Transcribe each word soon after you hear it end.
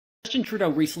Justin Trudeau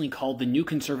recently called the new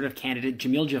Conservative candidate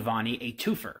Jamil Jivani a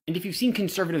twofer. And if you've seen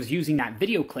Conservatives using that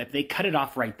video clip, they cut it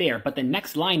off right there, but the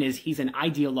next line is he's an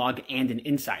ideologue and an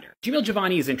insider. Jamil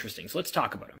Jivani is interesting, so let's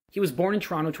talk about him. He was born in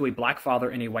Toronto to a black father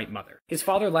and a white mother. His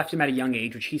father left him at a young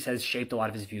age, which he says shaped a lot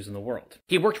of his views in the world.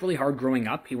 He worked really hard growing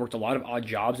up, he worked a lot of odd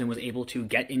jobs and was able to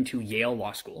get into Yale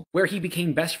Law School, where he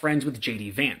became best friends with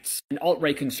J.D. Vance, an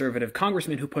alt-right conservative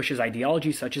congressman who pushes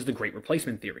ideologies such as the Great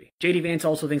Replacement theory. J.D. Vance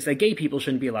also thinks that gay people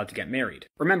shouldn't be allowed to get married.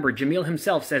 Remember, Jamil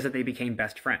himself says that they became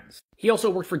best friends. He also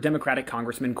worked for Democratic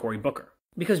Congressman Cory Booker.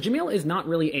 Because Jamil is not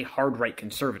really a hard-right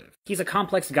conservative. He's a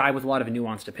complex guy with a lot of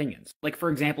nuanced opinions. Like, for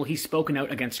example, he's spoken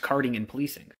out against carding and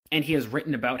policing. And he has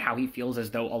written about how he feels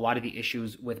as though a lot of the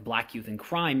issues with black youth and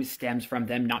crime stems from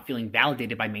them not feeling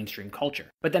validated by mainstream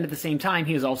culture. But then at the same time,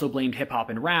 he has also blamed hip-hop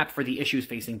and rap for the issues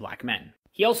facing black men.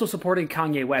 He also supported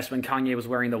Kanye West when Kanye was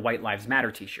wearing the White Lives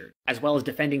Matter t-shirt, as well as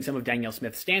defending some of Danielle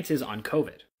Smith's stances on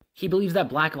COVID. He believes that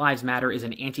Black Lives Matter is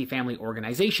an anti-family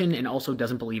organization and also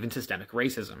doesn't believe in systemic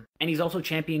racism. And he's also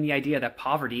championed the idea that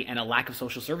poverty and a lack of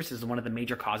social services is one of the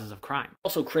major causes of crime. He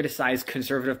also criticized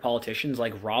conservative politicians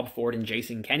like Rob Ford and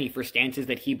Jason Kenney for stances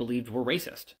that he believed were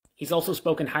racist. He's also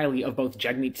spoken highly of both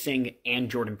Jagmeet Singh and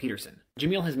Jordan Peterson.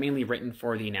 Jamil has mainly written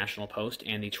for the National Post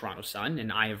and the Toronto Sun,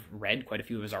 and I have read quite a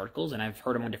few of his articles, and I've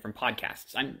heard him on different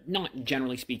podcasts. I'm not,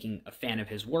 generally speaking, a fan of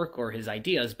his work or his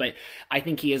ideas, but I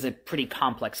think he is a pretty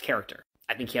complex character.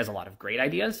 I think he has a lot of great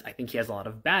ideas. I think he has a lot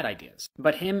of bad ideas.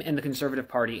 But him and the Conservative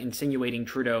Party insinuating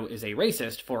Trudeau is a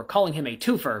racist for calling him a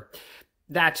twofer,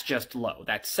 that's just low.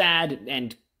 That's sad,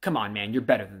 and come on, man, you're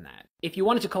better than that. If you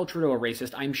wanted to call Trudeau a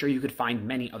racist, I'm sure you could find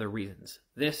many other reasons.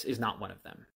 This is not one of them.